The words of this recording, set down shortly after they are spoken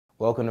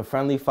Welcome to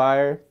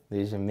Friendlyfire.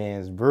 This is your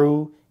man's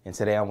Brew, and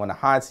today I'm on the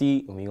hot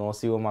seat, and we're gonna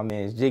see what my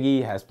man's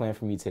Jiggy has planned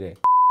for me today.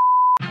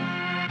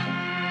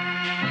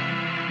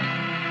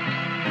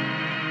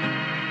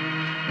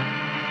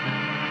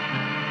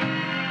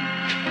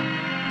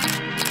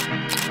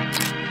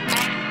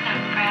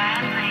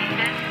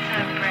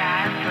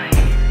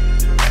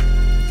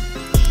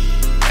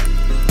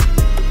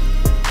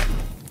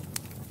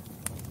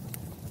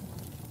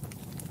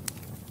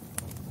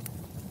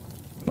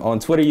 On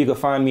Twitter, you can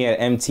find me at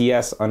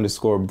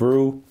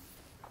MTS_Brew.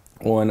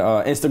 On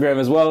Instagram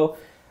as well,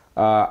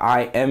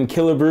 I am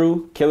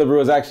Killebrew.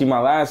 Killebrew is actually my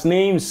last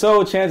name,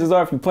 so chances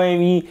are if you're playing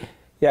me,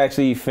 you're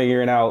actually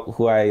figuring out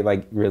who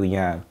I really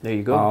am. There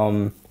you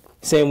go.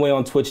 Same way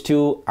on Twitch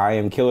too, I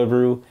am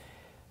Killebrew.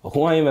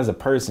 Who I am as a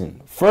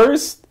person.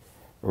 First,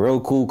 real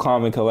cool,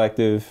 calm, and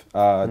collective.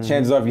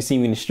 Chances are if you see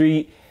me in the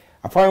street,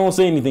 I probably won't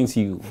say anything to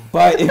you.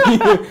 But,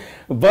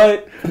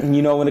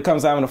 you know, when it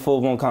comes to having a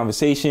full-blown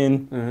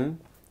conversation,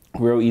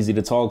 real easy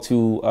to talk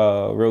to,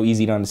 real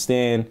easy to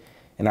understand,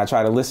 and I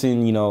try to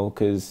listen, you know,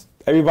 because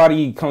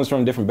everybody comes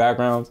from different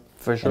backgrounds.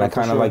 For sure. And I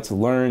kind of like to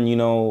learn, you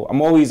know.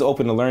 I'm always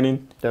open to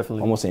learning.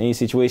 Definitely. Almost in any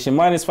situation.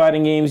 Minus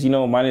fighting games, you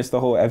know, minus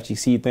the whole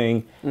FGC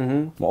thing.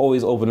 I'm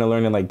always open to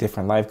learning like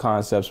different life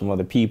concepts from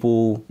other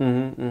people.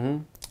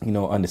 You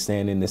know,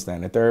 understanding this, that,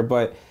 and the third.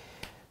 But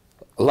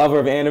lover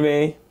of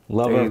anime,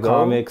 lover of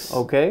comics.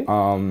 Okay.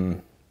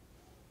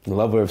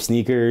 Lover of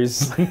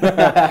sneakers.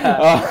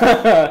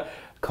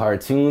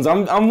 Cartoons.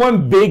 I'm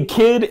one big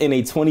kid in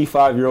a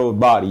 25-year-old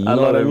body. You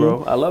know what I mean?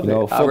 Bro. I love it.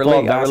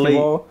 Football,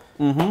 basketball.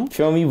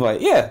 Feel me? But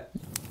yeah.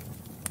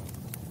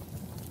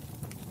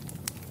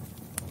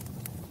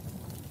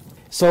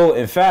 So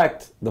in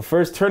fact, the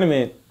first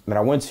tournament that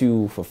I went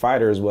to for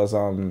fighters was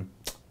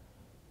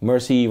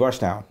Mercy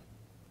Rushdown.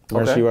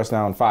 Mercy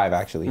Rushdown 5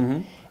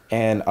 actually.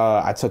 And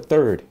I took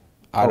third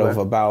out of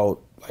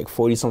about like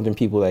 40-something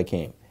people that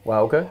came.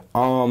 Wow, okay.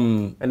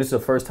 And this is the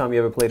first time you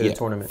ever played in a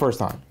tournament? First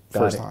time.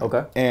 First time.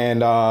 Okay.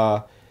 And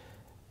I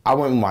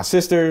went with my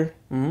sister,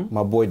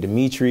 my boy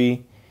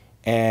Dimitri,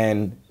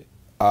 and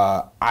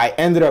I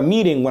ended up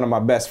meeting one of my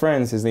best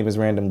friends. His name is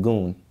Random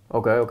Goon.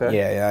 Okay, okay.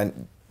 Yeah,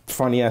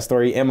 funny ass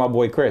story. And my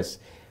boy Chris,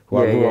 who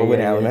I grew up with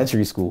in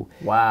elementary school.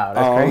 Wow,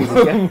 that's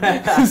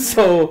crazy.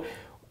 So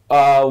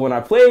when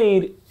I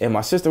played, and my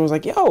sister was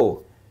like,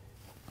 yo,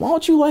 why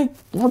don't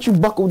you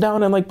buckle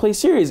down and like play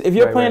serious? If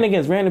you're playing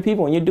against random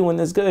people and you're doing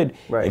this good,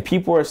 and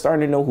people are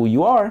starting to know who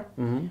you are,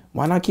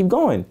 why not keep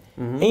going?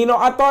 And you know,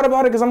 I thought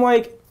about it because I'm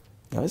like,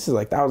 yo, this is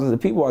like thousands of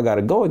people I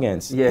gotta go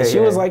against. And she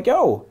was like,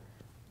 yo,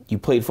 you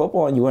played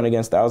football and you went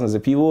against thousands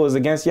of people, it was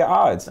against your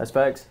odds. That's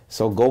facts.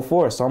 So go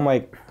for it. So I'm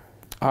like,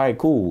 all right,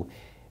 cool.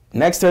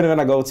 Next tournament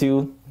I go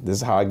to, this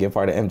is how I get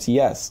part of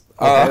MTS.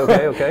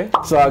 Okay.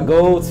 So I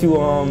go all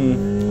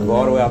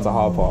the way out to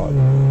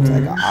Hauppauge. It's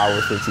like an hour,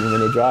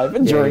 15-minute drive, a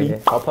journey.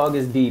 Hauppauge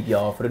is deep,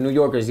 y'all. For the New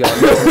Yorkers, y'all.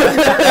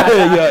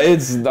 Yeah,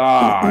 it's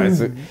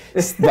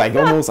like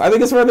almost, I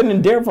think it's further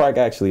than Deer Park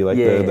actually, like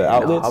the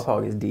outlets. No,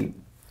 Hauppauge is deep.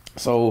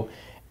 So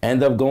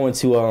end up going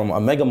to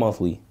a mega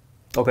monthly.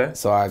 Okay.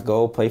 So I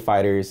go play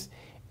fighters,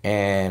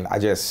 and I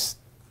just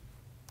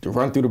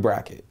run through the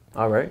bracket.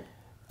 All right.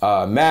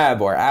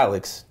 Mab or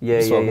Alex, my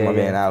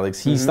man Alex,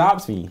 he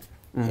stops me,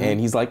 and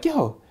he's like,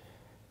 yo,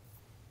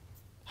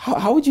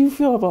 how would you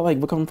feel about like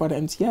becoming part of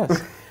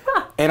MTS?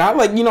 And I'm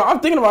like, you know, I'm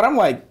thinking about it, I'm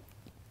like,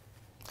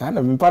 I've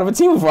never been part of a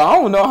team before. I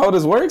don't know how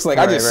this works. Like,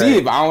 I just see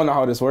it, but I don't know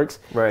how this works.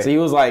 So he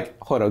was like,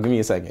 hold on, give me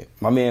a second.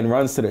 My man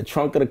runs to the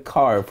trunk of the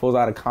car, pulls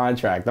out a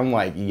contract. I'm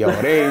like, yo,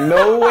 there ain't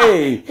no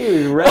way. He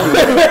was ready.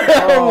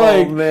 I'm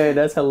like, man,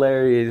 that's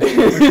hilarious.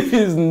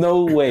 There's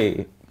no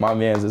way my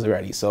man's is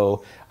ready.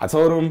 So I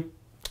told him,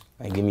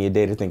 and give me a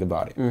day to think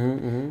about it.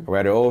 I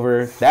read it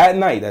over. That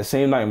night, that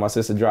same night, my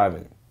sister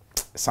driving.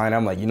 Signed,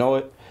 I'm like, you know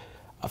what?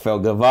 I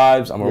felt good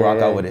vibes. I'm going to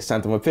rock out with it.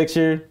 Sent him a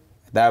picture.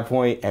 At that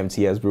point,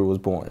 MTS Brew was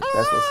born.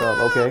 That's what's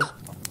up. Okay.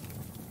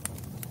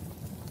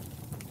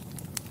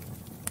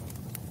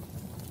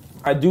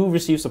 I do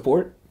receive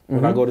support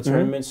when I go to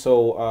tournaments.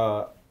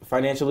 So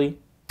financially,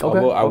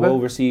 I will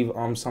receive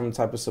some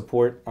type of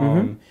support.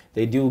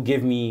 They do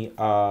give me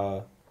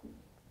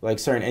like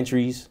certain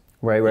entries.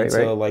 Right.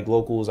 Like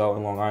locals out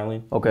in Long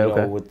Island.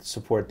 Okay. With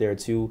support there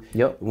too.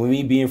 Yep. With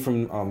me being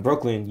from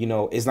Brooklyn, you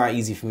know, it's not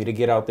easy for me to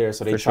get out there.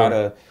 So they try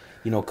to,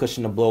 you know,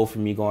 cushion the blow for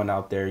me going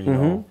out there, you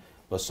know,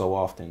 but so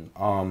often.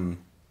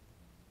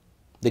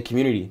 The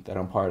community that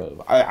I'm part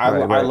of,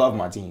 I love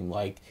my team.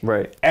 Like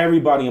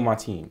everybody in my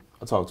team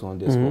I talk to on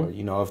Discord.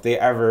 You know, if they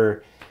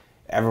ever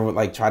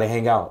like try to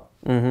hang out.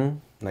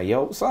 Like,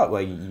 yo, what's up?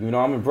 Like, you know,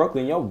 I'm in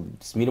Brooklyn. Yo,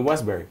 just meet in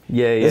Westbury.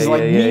 It's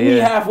like, meet me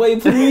halfway,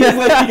 please.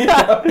 Like, you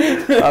know?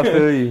 I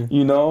feel you.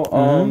 You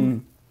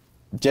know,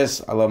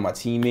 just, I love my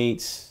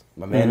teammates.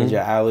 My manager,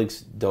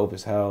 Alex, dope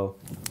as hell.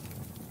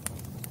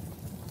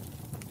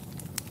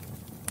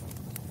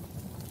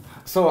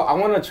 So I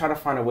want to try to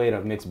find a way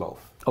to mix both.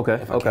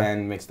 If I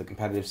can mix the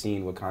competitive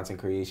scene with content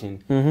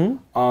creation.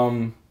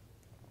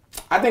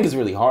 I think it's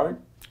really hard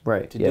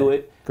to do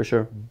it. For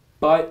sure.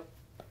 But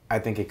I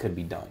think it could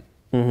be done.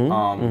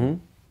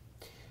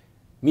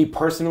 Me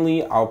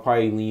personally, I'll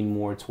probably lean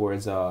more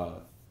towards the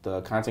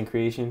content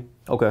creation.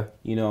 Okay.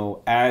 You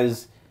know,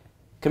 as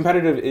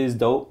competitive is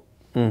dope.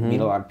 Meet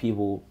a lot of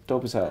people,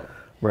 dope as hell.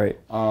 Right.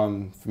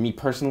 For me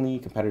personally,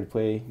 competitive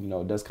play, you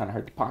know, does kind of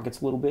hurt the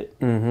pockets a little bit.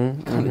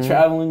 Kind of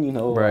traveling, you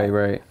know.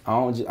 Right. I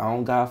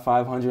don't got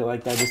 500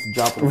 like that just to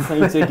drop a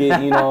plane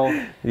ticket, you know.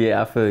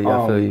 Yeah, I feel you.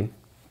 I feel you.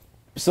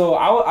 So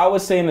I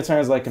would say in the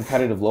terms like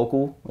competitive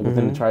local, like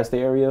within the tri-state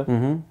area,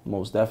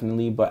 most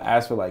definitely. But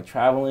as for like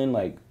traveling,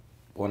 like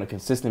on a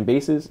consistent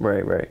basis,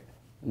 Right.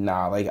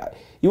 Nah, like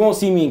you won't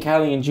see me in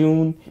Cali in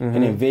June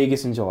and in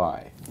Vegas in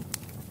July.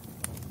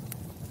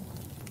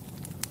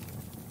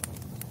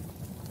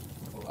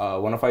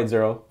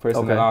 105-0.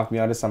 Person that knocked me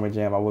out of Summer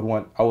Jam. I would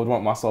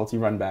want my salty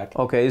run back.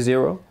 Okay,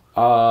 0.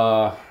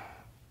 Probably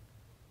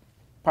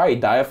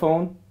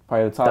Diaphone.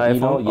 Probably the top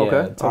Diaphone? Eno. Yeah,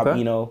 Okay. top Okay.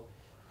 Eno.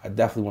 I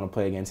definitely want to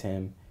play against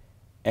him.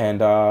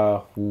 And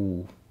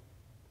you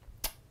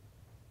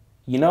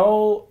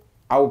know,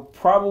 I would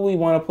probably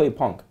want to play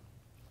Punk.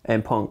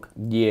 And Punk.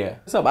 Yeah.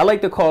 What's up? I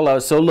like to call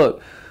out. So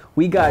look,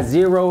 we got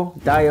 0,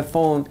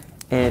 Diaphone,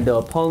 and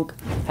Punk.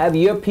 Have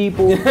your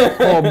people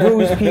or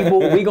Brew's people.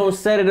 We gonna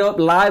set it up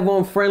live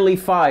on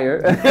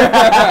Friendlyfire.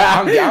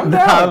 I'm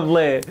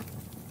down.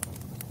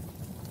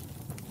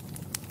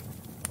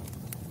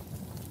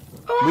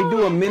 We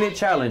do a minute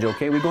challenge,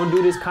 okay? We're gonna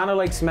do this kind of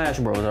like Smash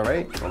Bros, all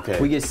right? Okay.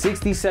 We get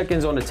 60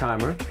 seconds on the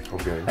timer.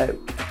 Okay.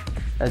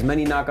 As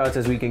many knockouts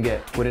as we can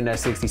get within that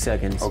 60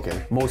 seconds.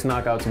 Okay. Most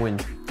knockouts win.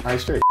 All right,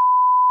 straight.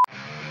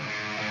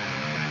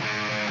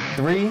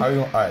 3.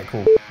 All right,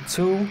 cool.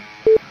 2,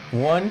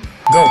 1,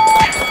 go.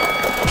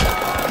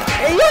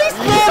 Hey, yo, he's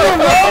smarter,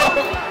 bro!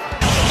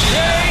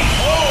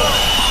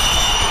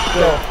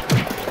 Go.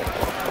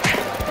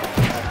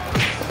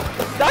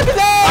 Knock it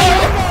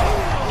down!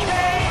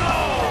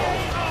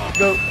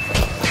 Go.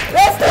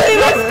 Let's go!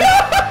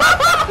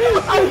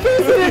 I'm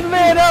pissing this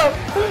man up!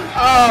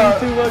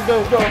 3, 2, 1, go.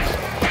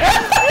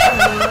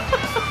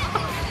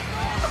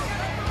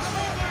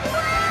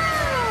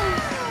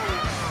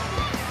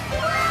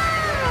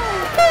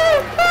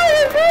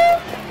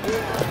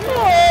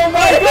 Oh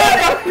my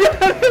God! 3,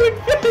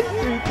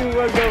 2,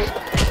 1, go.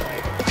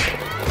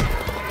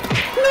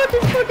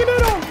 Nothing's fucking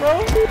it up, bro.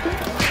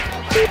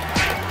 He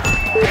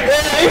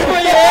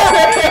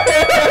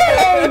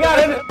got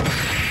it.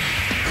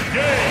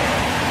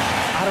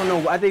 I don't know.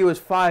 I think it was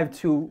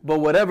 5-2, but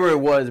whatever it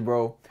was,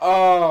 bro.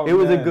 Oh, it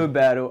was a good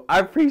battle. I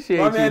appreciate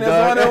you, man,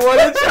 dog. that's one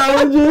of the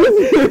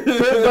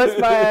challenges. Bust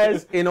my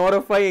ass in all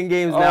the fighting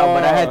games now,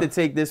 but I had to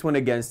take this one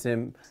against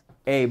him.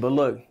 Hey, but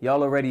look,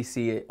 y'all already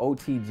see it.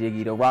 OT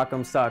Jiggy, the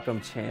Rock'em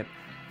Sock'em champ.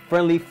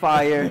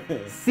 Friendlyfire,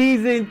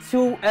 Season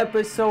 2,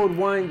 Episode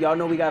 1. Y'all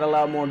know we got a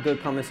lot more good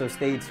coming, so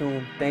stay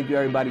tuned. Thank you,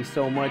 everybody,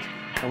 so much.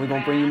 And we're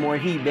going to bring you more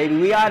heat, baby.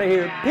 We out of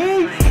here.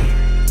 Peace!